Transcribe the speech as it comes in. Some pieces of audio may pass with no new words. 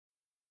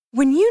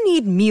When you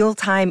need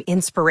mealtime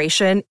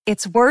inspiration,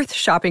 it's worth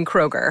shopping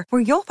Kroger,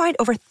 where you'll find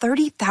over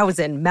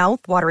 30,000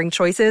 mouth-watering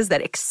choices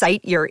that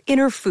excite your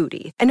inner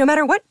foodie. And no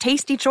matter what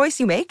tasty choice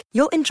you make,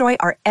 you'll enjoy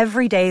our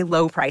everyday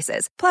low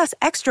prices, plus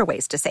extra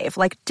ways to save,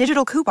 like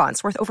digital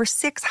coupons worth over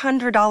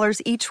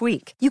 $600 each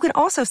week. You can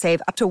also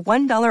save up to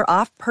 $1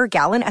 off per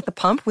gallon at the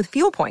pump with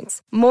fuel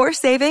points. More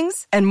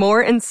savings and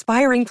more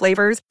inspiring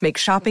flavors make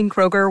shopping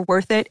Kroger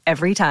worth it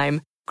every time.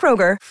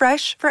 Kroger,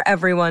 fresh for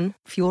everyone.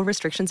 Fuel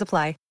restrictions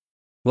apply.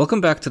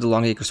 Welcome back to the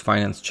Longacres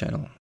Finance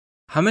channel.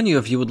 How many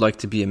of you would like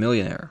to be a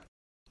millionaire?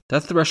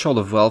 That threshold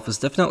of wealth is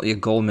definitely a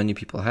goal many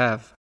people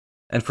have.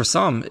 And for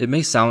some, it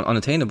may sound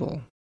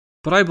unattainable.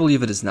 But I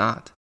believe it is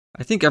not.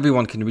 I think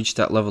everyone can reach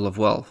that level of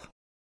wealth.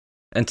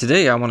 And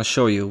today I want to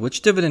show you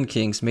which dividend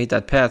kings made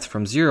that path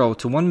from $0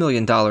 to $1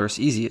 million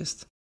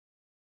easiest.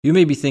 You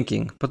may be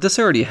thinking, but this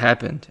already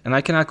happened, and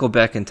I cannot go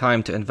back in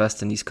time to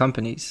invest in these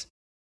companies.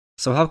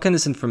 So how can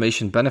this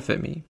information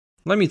benefit me?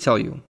 Let me tell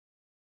you.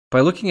 By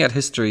looking at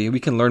history,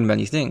 we can learn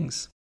many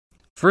things.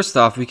 First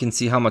off, we can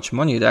see how much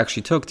money it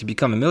actually took to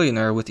become a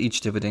millionaire with each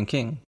dividend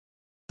king.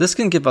 This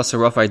can give us a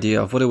rough idea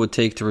of what it would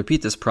take to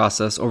repeat this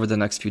process over the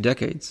next few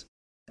decades.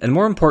 And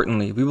more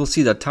importantly, we will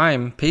see that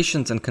time,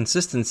 patience, and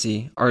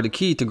consistency are the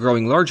key to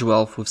growing large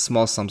wealth with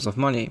small sums of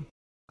money.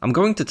 I'm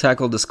going to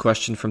tackle this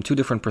question from two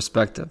different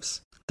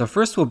perspectives. The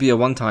first will be a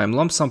one-time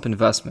lump sum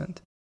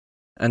investment,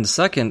 and the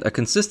second, a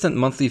consistent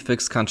monthly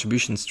fixed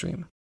contribution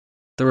stream.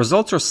 The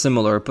results are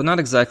similar, but not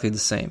exactly the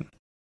same.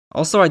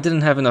 Also, I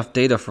didn't have enough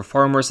data for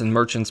Farmers and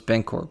Merchants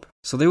Bancorp,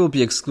 so they will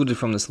be excluded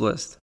from this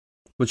list,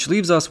 which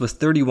leaves us with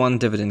 31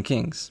 dividend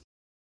kings.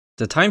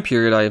 The time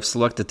period I have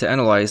selected to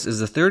analyze is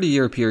the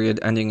 30-year period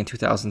ending in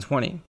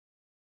 2020.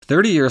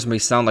 30 years may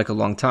sound like a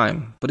long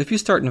time, but if you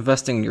start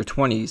investing in your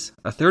 20s,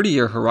 a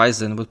 30-year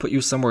horizon would put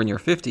you somewhere in your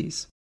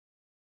 50s.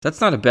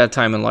 That's not a bad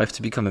time in life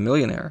to become a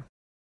millionaire.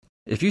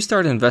 If you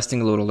start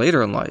investing a little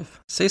later in life,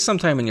 say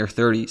sometime in your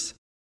 30s,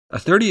 a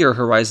 30-year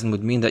horizon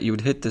would mean that you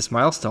would hit this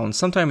milestone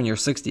sometime in your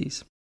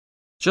 60s,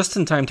 just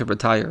in time to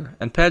retire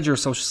and pad your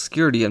Social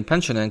Security and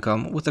pension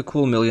income with a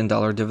cool $1 million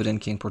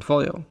dividend king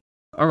portfolio.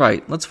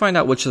 Alright, let's find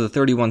out which of the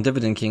 31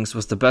 dividend kings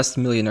was the best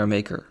millionaire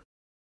maker.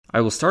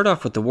 I will start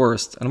off with the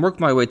worst and work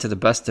my way to the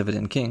best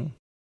dividend king.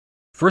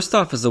 First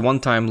off is a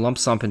one-time lump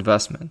sum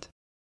investment.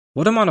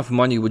 What amount of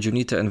money would you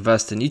need to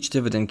invest in each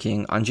dividend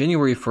king on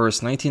January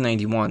 1st,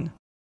 1991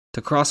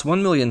 to cross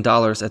 $1 million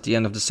at the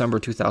end of December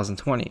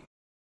 2020?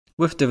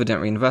 With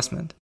dividend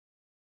reinvestment.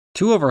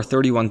 Two of our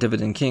 31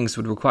 dividend kings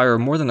would require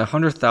more than a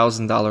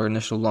 $100,000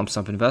 initial lump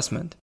sum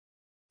investment.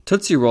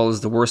 Tootsie Roll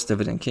is the worst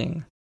dividend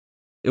king.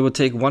 It would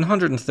take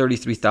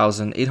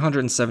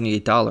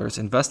 $133,878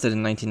 invested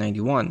in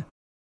 1991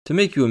 to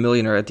make you a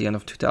millionaire at the end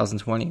of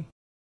 2020.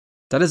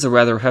 That is a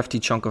rather hefty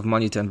chunk of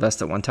money to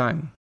invest at one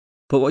time.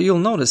 But what you'll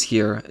notice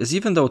here is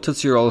even though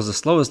Tootsie Roll is the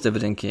slowest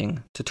dividend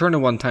king to turn a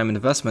one-time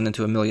investment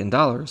into $1 million,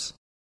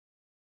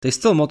 they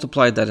still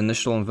multiplied that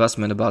initial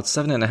investment about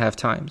 7.5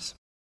 times.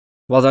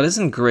 While that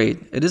isn't great,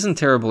 it isn't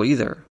terrible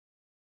either.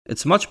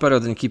 It's much better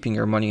than keeping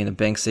your money in a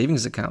bank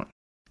savings account.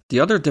 The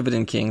other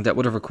dividend king that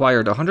would have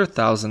required a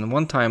 $100,000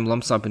 one-time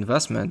lump sum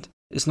investment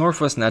is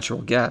Northwest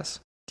Natural Gas.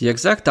 The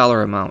exact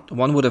dollar amount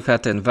one would have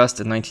had to invest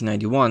in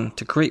 1991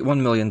 to create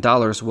 $1 million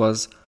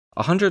was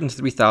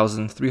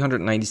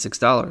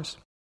 $103,396.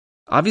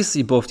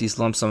 Obviously, both these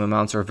lump sum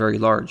amounts are very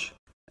large,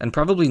 and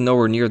probably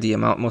nowhere near the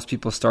amount most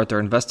people start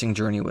their investing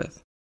journey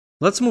with.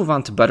 Let's move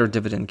on to better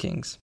dividend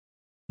kings.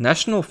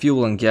 National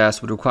Fuel and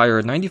Gas would require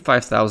a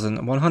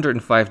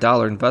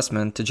 $95,105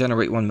 investment to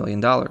generate $1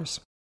 million.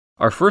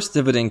 Our first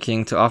dividend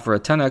king to offer a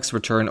 10x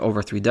return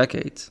over 3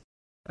 decades,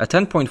 a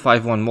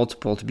 10.51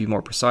 multiple to be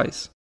more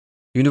precise.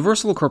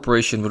 Universal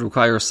Corporation would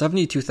require a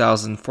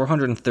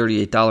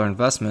 $72,438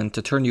 investment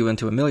to turn you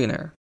into a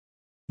millionaire.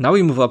 Now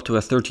we move up to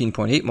a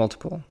 13.8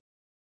 multiple.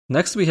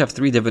 Next we have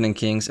 3 dividend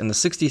kings in the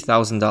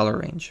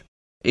 $60,000 range.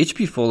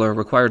 H.B. Fuller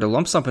required a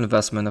lump sum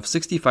investment of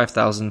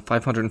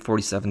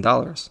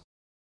 $65,547.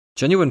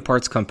 Genuine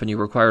Parts Company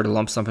required a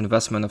lump sum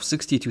investment of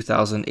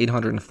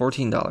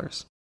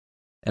 $62,814.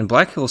 And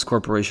Black Hills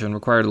Corporation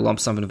required a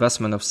lump sum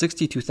investment of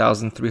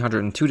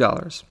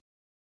 $62,302.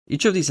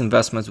 Each of these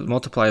investments would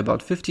multiply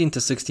about 15 to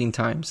 16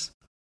 times,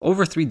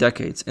 over 3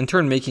 decades, in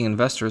turn making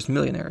investors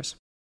millionaires.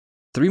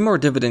 3 more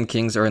dividend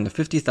kings are in the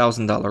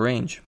 $50,000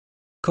 range.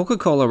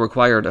 Coca-Cola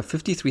required a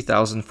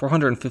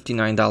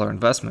 $53,459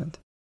 investment.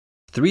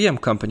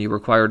 3M Company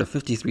required a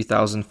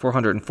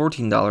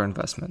 $53,414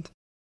 investment,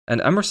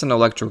 and Emerson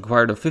Electric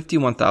required a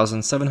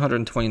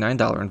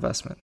 $51,729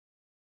 investment.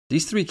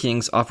 These 3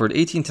 kings offered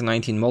 18 to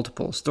 19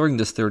 multiples during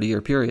this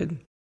 30-year period.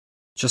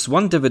 Just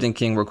one dividend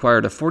king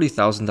required a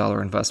 $40,000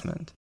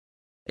 investment.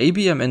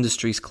 ABM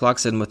Industries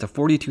clocks in with a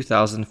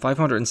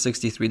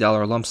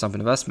 $42,563 lump sum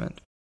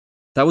investment.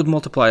 That would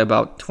multiply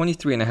about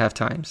 23.5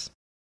 times.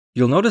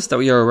 You'll notice that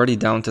we are already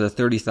down to the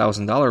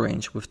 $30,000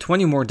 range with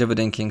 20 more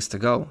dividend kings to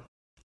go.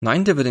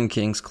 9 dividend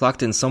kings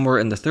clocked in somewhere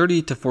in the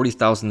 $30,000 to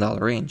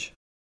 $40,000 range.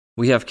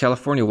 We have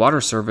California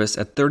Water Service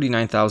at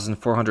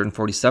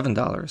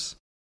 $39,447.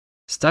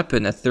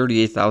 STEPN at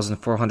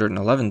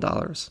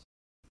 $38,411,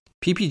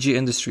 PPG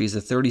Industries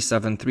at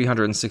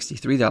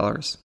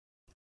 $37,363,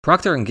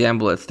 Procter &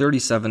 Gamble at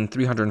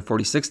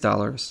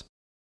 $37,346,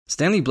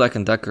 Stanley Black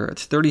 & Decker at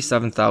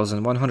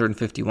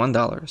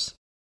 $37,151,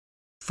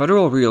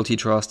 Federal Realty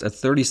Trust at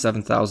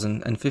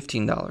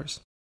 $37,015,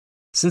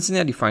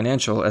 Cincinnati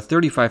Financial at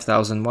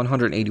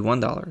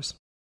 $35,181,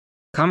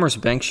 Commerce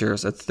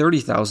Bankshares at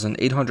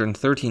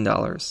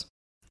 $30,813,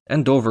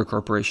 and Dover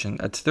Corporation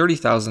at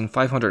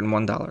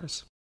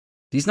 $30,501.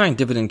 These 9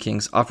 dividend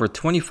kings offered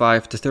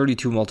 25 to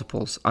 32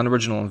 multiples on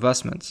original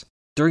investments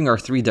during our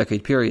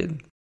 3-decade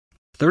period.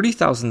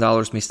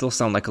 $30,000 may still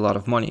sound like a lot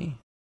of money,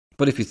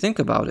 but if you think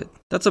about it,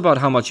 that's about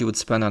how much you would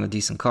spend on a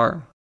decent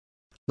car.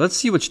 Let's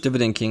see which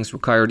dividend kings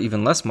required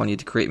even less money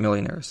to create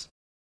millionaires.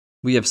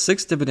 We have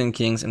 6 dividend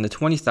kings in the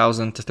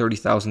 $20,000 to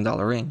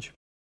 $30,000 range.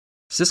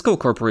 Cisco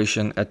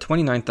Corporation at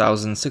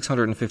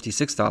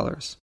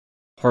 $29,656,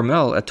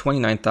 Hormel at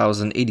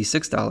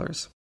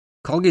 $29,086,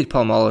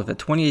 Colgate-Palmolive at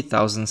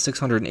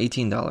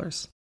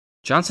 $28,618,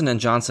 Johnson &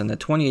 Johnson at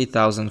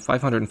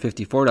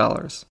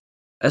 $28,554,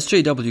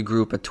 SJW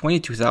Group at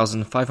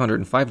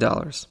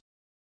 $22,505,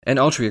 and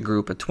Altria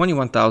Group at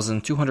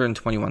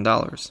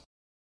 $21,221.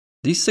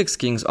 These 6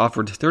 kings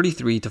offered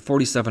 33 to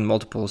 47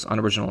 multiples on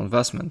original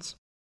investments.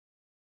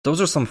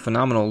 Those are some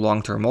phenomenal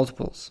long-term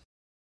multiples.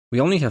 We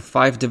only have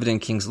 5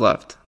 dividend kings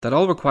left that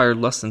all required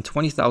less than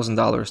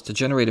 $20,000 to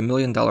generate a $1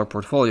 million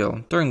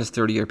portfolio during this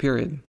 30-year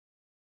period.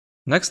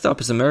 Next up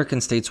is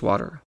American States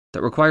Water,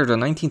 that required a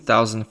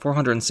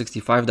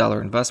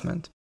 $19,465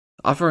 investment,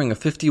 offering a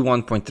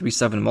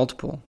 51.37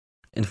 multiple.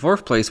 In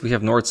 4th place, we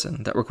have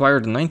Nordson, that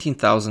required a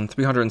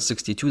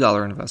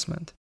 $19,362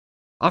 investment,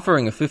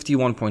 offering a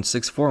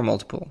 51.64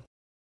 multiple.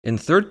 In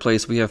 3rd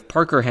place, we have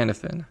Parker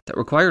Hannifin, that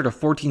required a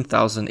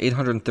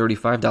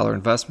 $14,835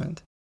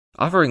 investment,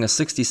 offering a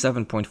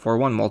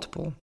 67.41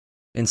 multiple.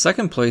 In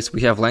 2nd place,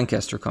 we have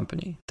Lancaster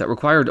Company, that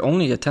required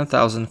only a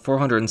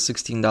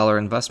 $10,416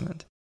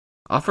 investment,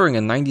 offering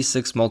a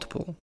 96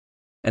 multiple.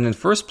 And in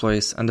 1st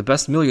place, and the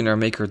best millionaire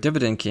maker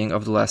dividend king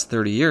of the last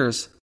 30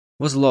 years,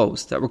 was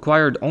Lowe's, that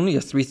required only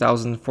a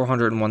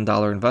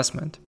 $3,401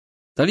 investment.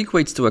 That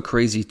equates to a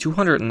crazy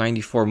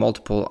 294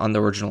 multiple on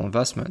the original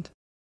investment.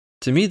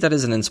 To me, that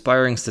is an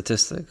inspiring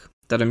statistic,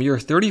 that a mere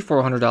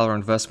 $3,400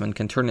 investment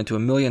can turn into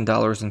 $1 million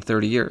in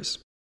 30 years.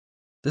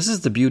 This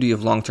is the beauty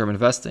of long-term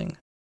investing.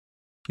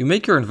 You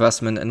make your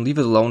investment and leave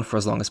it alone for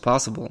as long as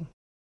possible,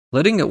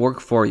 letting it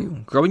work for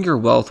you, growing your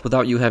wealth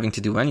without you having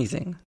to do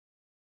anything.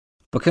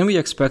 But can we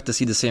expect to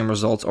see the same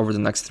results over the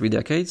next 3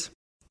 decades?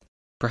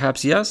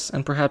 Perhaps yes,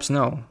 and perhaps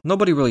no.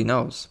 Nobody really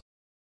knows.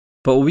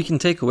 But what we can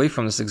take away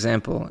from this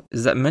example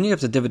is that many of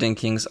the dividend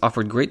kings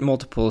offered great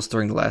multiples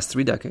during the last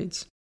 3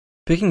 decades.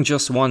 Picking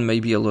just one may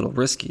be a little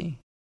risky.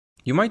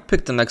 You might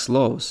pick the next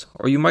Lowe's,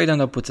 or you might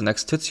end up with the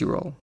next Tootsie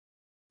Roll.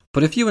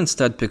 But if you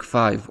instead pick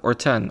 5 or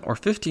 10 or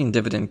 15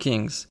 dividend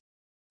kings,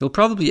 you'll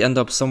probably end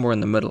up somewhere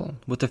in the middle,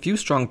 with a few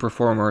strong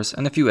performers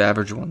and a few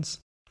average ones.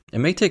 It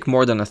may take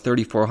more than a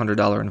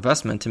 $3,400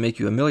 investment to make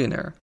you a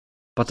millionaire,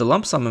 but the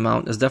lump sum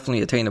amount is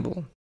definitely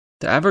attainable.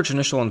 The average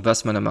initial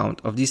investment amount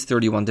of these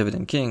 31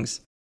 dividend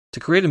kings to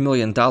create $1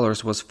 million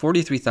was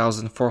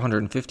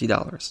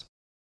 $43,450.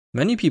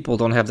 Many people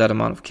don't have that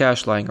amount of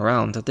cash lying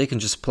around that they can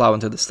just plow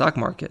into the stock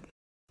market.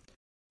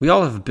 We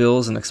all have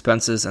bills and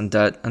expenses and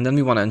debt, and then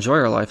we want to enjoy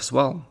our life as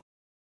well.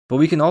 But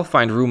we can all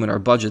find room in our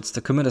budgets to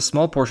commit a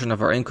small portion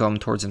of our income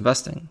towards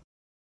investing.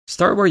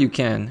 Start where you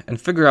can and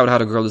figure out how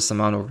to grow this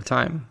amount over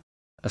time.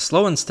 A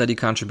slow and steady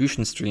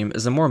contribution stream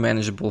is a more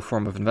manageable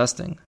form of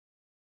investing.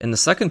 In the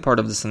second part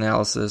of this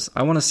analysis,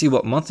 I want to see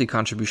what monthly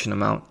contribution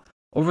amount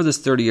over this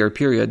 30-year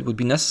period would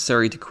be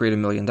necessary to create $1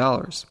 million.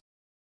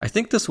 I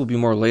think this will be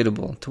more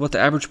relatable to what the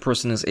average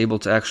person is able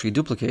to actually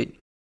duplicate.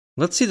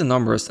 Let's see the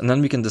numbers and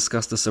then we can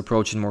discuss this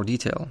approach in more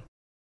detail.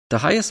 The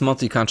highest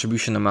monthly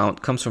contribution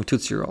amount comes from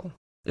Tootsie Roll.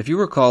 If you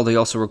recall, they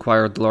also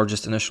required the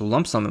largest initial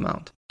lump sum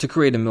amount to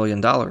create $1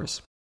 million.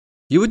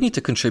 You would need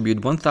to contribute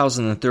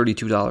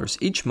 $1,032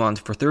 each month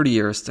for 30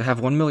 years to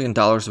have $1 million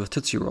with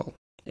Tootsie Roll.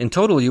 In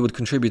total, you would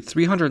contribute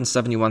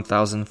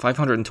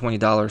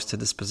 $371,520 to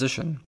this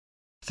position.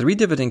 3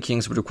 dividend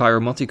kings would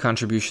require monthly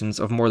contributions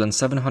of more than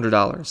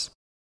 $700.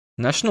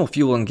 National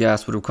Fuel and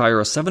Gas would require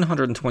a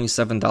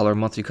 $727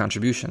 monthly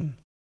contribution.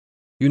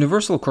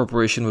 Universal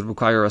Corporation would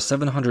require a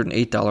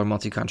 $708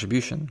 monthly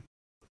contribution.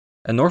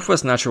 And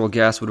Northwest Natural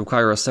Gas would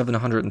require a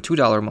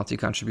 $702 monthly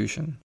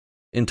contribution.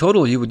 In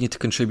total, you would need to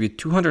contribute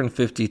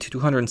 $250,000 to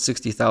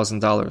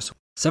 $260,000.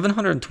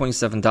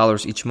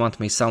 $727 each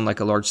month may sound like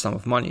a large sum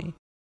of money,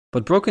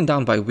 but broken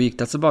down by week,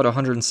 that's about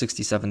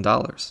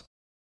 $167.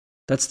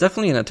 That's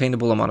definitely an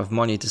attainable amount of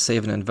money to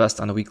save and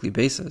invest on a weekly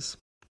basis.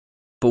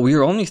 But we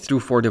are only through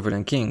 4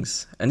 dividend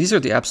kings, and these are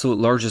the absolute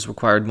largest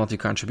required monthly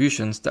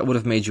contributions that would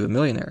have made you a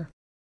millionaire.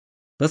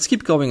 Let's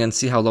keep going and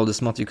see how low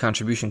this monthly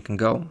contribution can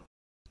go.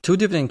 2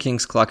 dividend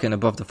kings clock in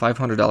above the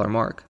 $500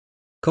 mark.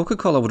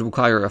 Coca-Cola would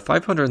require a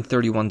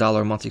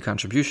 $531 monthly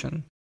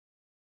contribution,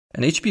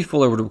 and H.B.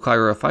 Fuller would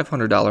require a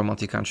 $500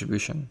 monthly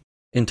contribution.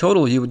 In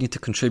total, you would need to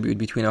contribute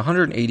between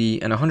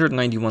 $180,000 and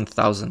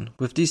 $191,000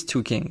 with these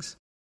 2 kings.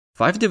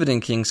 5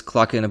 Dividend Kings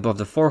clock in above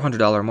the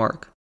 $400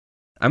 mark.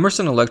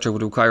 Emerson Electric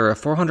would require a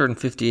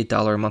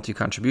 $458 monthly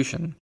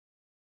contribution.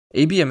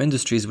 ABM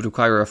Industries would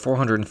require a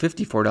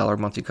 $454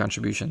 monthly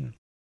contribution.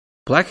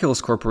 Black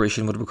Hills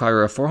Corporation would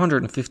require a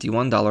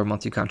 $451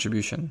 monthly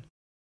contribution.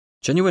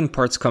 Genuine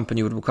Parts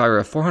Company would require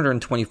a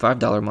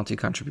 $425 monthly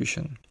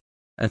contribution.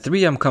 And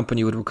 3M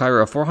Company would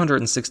require a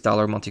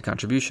 $406 monthly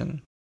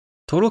contribution.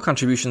 Total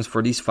contributions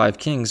for these 5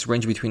 kings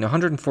range between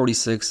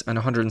 $146,000 and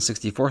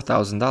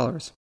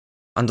 $164,000.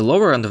 On the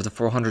lower end of the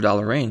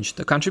 $400 range,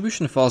 the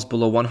contribution falls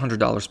below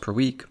 $100 per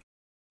week.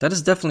 That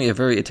is definitely a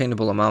very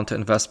attainable amount to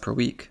invest per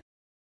week.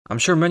 I'm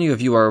sure many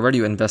of you are already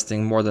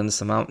investing more than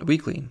this amount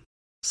weekly.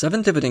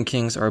 7 Dividend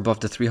Kings are above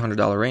the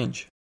 $300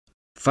 range.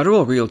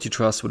 Federal Realty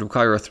Trust would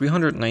require a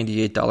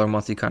 $398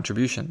 monthly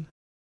contribution.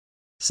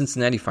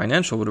 Cincinnati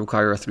Financial would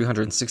require a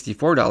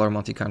 $364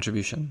 monthly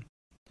contribution.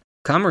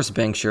 Commerce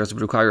Bank shares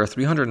would require a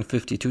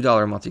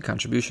 $352 monthly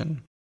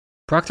contribution.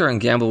 Procter &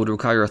 Gamble would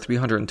require a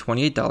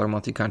 $328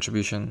 monthly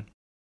contribution.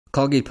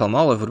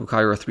 Colgate-Palmolive would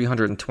require a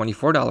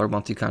 $324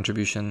 monthly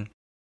contribution.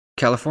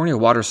 California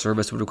Water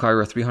Service would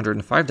require a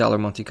 $305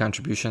 monthly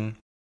contribution.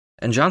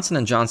 And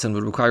Johnson & Johnson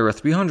would require a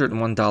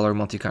 $301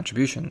 monthly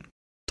contribution.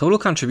 Total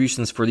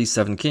contributions for these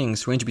 7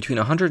 kings range between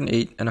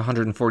 $108,000 and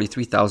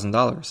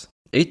 $143,000.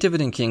 8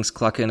 Dividend Kings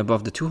clock in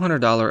above the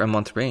 $200 a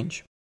month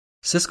range.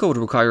 Cisco would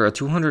require a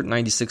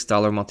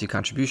 $296 monthly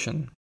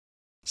contribution.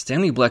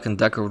 Stanley Black &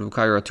 Decker would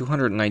require a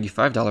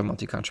 $295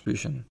 monthly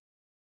contribution.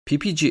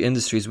 PPG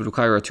Industries would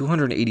require a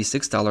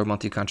 $286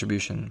 monthly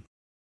contribution.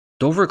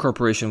 Dover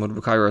Corporation would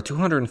require a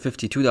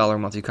 $252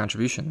 monthly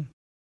contribution.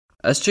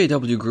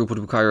 SJW Group would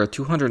require a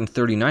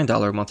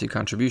 $239 monthly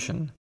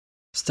contribution.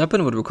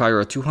 Stepan would require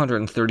a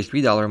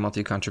 $233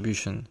 monthly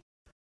contribution.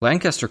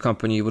 Lancaster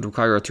Company would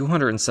require a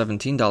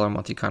 $217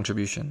 monthly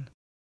contribution.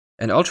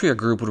 And Altria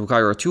Group would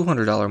require a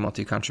 $200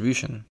 monthly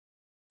contribution.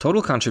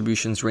 Total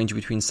contributions range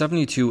between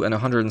 $72,000 and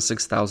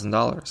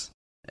 $106,000.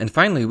 And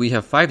finally, we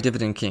have 5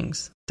 Dividend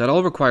Kings that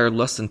all required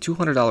less than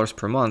 $200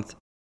 per month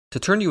to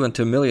turn you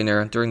into a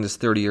millionaire during this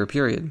 30-year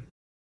period.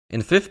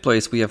 In 5th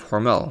place, we have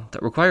Hormel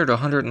that required a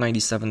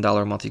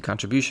 $197 monthly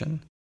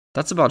contribution.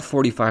 That's about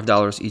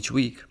 $45 each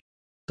week.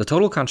 The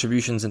total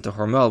contributions into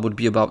Hormel would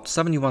be about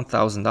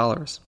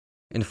 $71,000.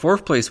 In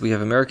 4th place, we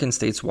have American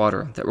States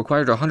Water that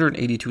required a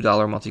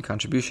 $182 monthly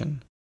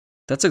contribution.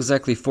 That's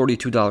exactly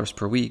 $42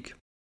 per week.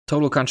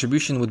 Total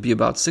contribution would be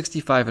about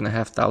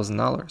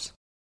 $65,500.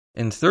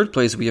 In 3rd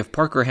place, we have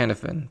Parker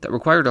Hannifin that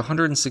required a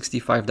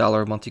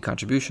 $165 monthly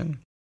contribution.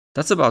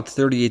 That's about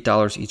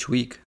 $38 each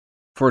week,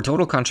 for a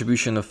total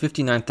contribution of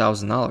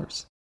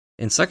 $59,000.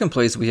 In 2nd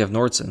place, we have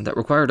Nordson that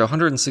required a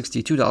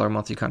 $162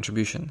 monthly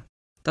contribution.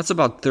 That's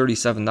about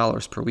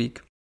 $37 per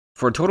week,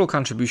 for a total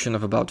contribution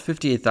of about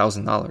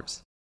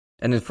 $58,000.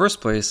 And in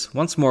 1st place,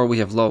 once more we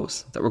have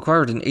Lowe's that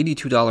required an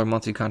 $82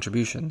 monthly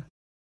contribution.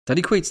 That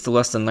equates to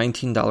less than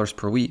 $19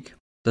 per week.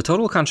 The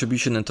total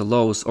contribution into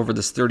Lowe's over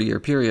this 30-year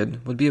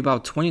period would be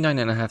about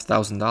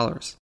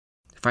 $29,500.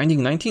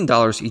 Finding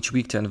 $19 each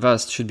week to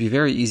invest should be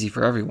very easy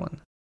for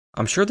everyone.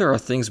 I'm sure there are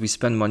things we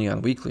spend money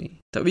on weekly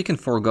that we can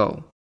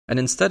forego, and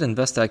instead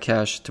invest that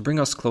cash to bring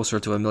us closer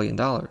to $1 million.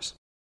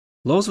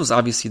 Lowe's was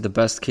obviously the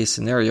best case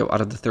scenario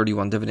out of the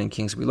 31 Dividend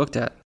Kings we looked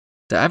at.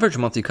 The average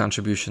monthly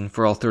contribution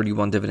for all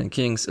 31 Dividend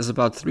Kings is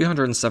about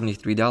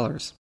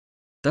 $373.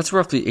 That's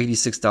roughly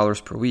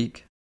 $86 per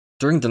week.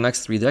 During the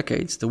next 3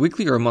 decades, the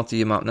weekly or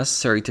monthly amount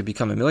necessary to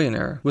become a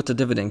millionaire with the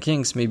Dividend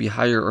Kings may be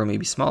higher or may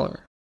be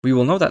smaller. We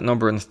will know that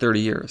number in 30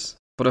 years,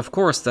 but of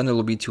course then it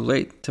will be too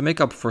late to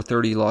make up for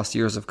 30 lost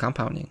years of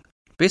compounding.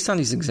 Based on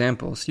these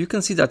examples, you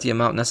can see that the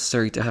amount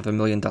necessary to have $1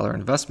 million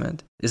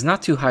investment is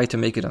not too high to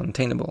make it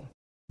unattainable.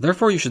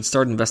 Therefore, you should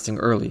start investing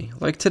early,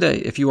 like today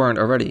if you aren't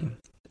already,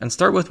 and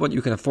start with what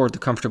you can afford to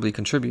comfortably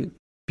contribute.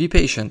 Be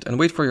patient and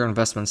wait for your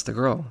investments to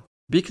grow.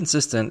 Be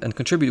consistent and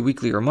contribute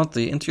weekly or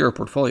monthly into your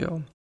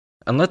portfolio.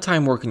 And let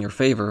time work in your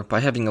favor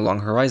by having a long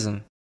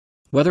horizon.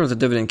 Whether the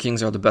Dividend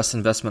Kings are the best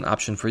investment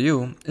option for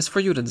you is for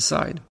you to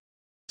decide.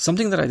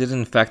 Something that I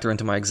didn't factor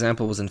into my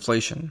example was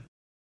inflation.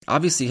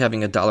 Obviously,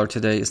 having $1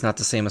 today is not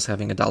the same as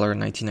having $1 in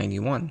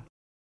 1991.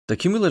 The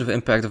cumulative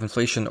impact of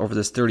inflation over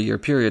this 30-year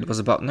period was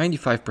about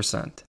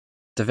 95%.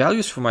 The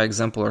values for my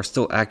example are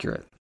still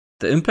accurate.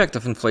 The impact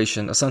of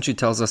inflation essentially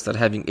tells us that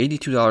having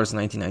 $82 in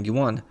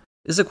 1991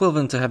 is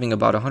equivalent to having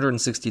about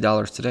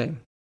 $160 today,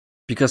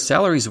 because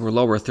salaries were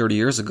lower 30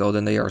 years ago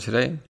than they are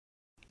today,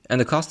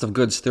 and the cost of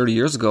goods 30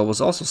 years ago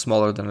was also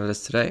smaller than it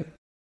is today.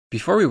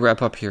 Before we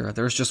wrap up here,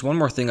 there's just one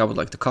more thing I would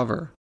like to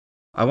cover.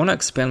 I want to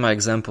expand my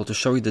example to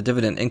show you the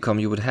dividend income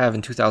you would have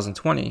in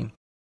 2020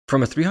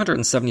 from a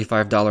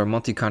 $375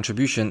 monthly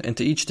contribution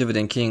into each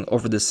Dividend King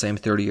over this same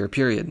 30-year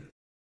period.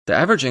 The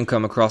average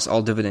income across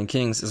all Dividend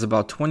Kings is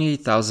about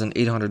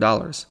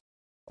 $28,800,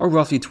 or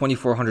roughly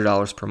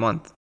 $2,400 per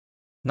month.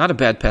 Not a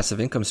bad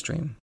passive income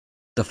stream.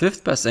 The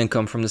 5th best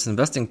income from this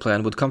investing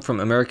plan would come from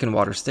American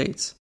Water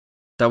States.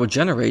 that would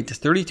generate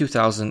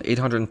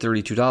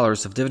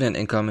 $32,832 of dividend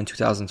income in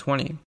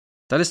 2020.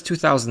 That is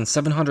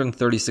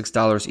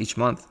 $2,736 each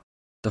month.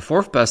 The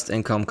fourth best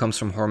income comes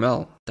from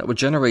Hormel, that would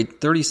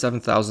generate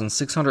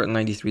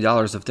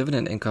 $37,693 of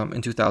dividend income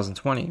in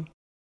 2020.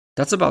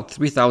 That's about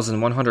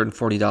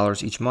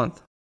 $3,140 each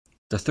month.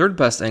 The third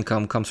best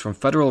income comes from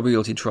Federal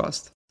Realty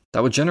Trust,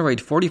 that would generate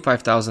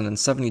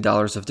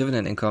 $45,070 of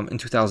dividend income in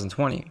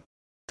 2020.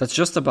 That's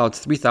just about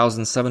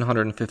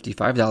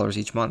 $3,755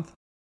 each month.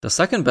 The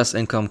second best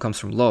income comes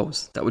from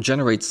Lowe's, that would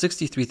generate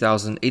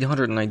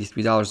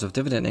 $63,893 of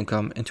dividend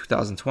income in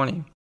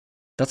 2020.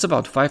 That's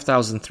about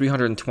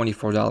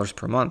 $5,324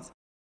 per month.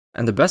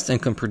 And the best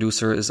income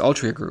producer is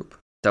Altria Group,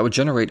 that would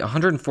generate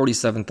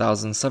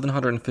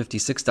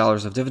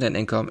 $147,756 of dividend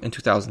income in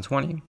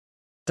 2020.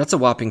 That's a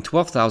whopping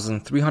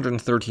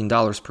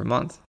 $12,313 per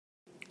month.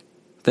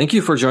 Thank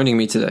you for joining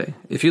me today.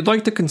 If you'd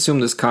like to consume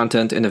this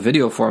content in a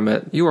video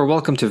format, you are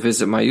welcome to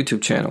visit my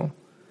YouTube channel.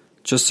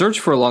 Just search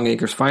for Long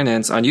Acres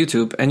Finance on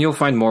YouTube and you'll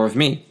find more of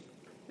me.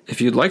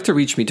 If you'd like to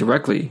reach me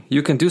directly,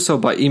 you can do so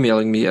by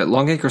emailing me at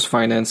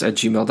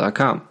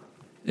longacresfinance@gmail.com.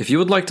 If you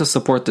would like to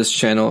support this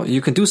channel,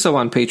 you can do so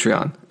on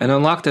Patreon and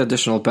unlock the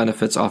additional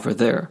benefits offered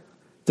there.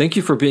 Thank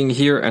you for being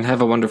here and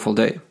have a wonderful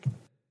day.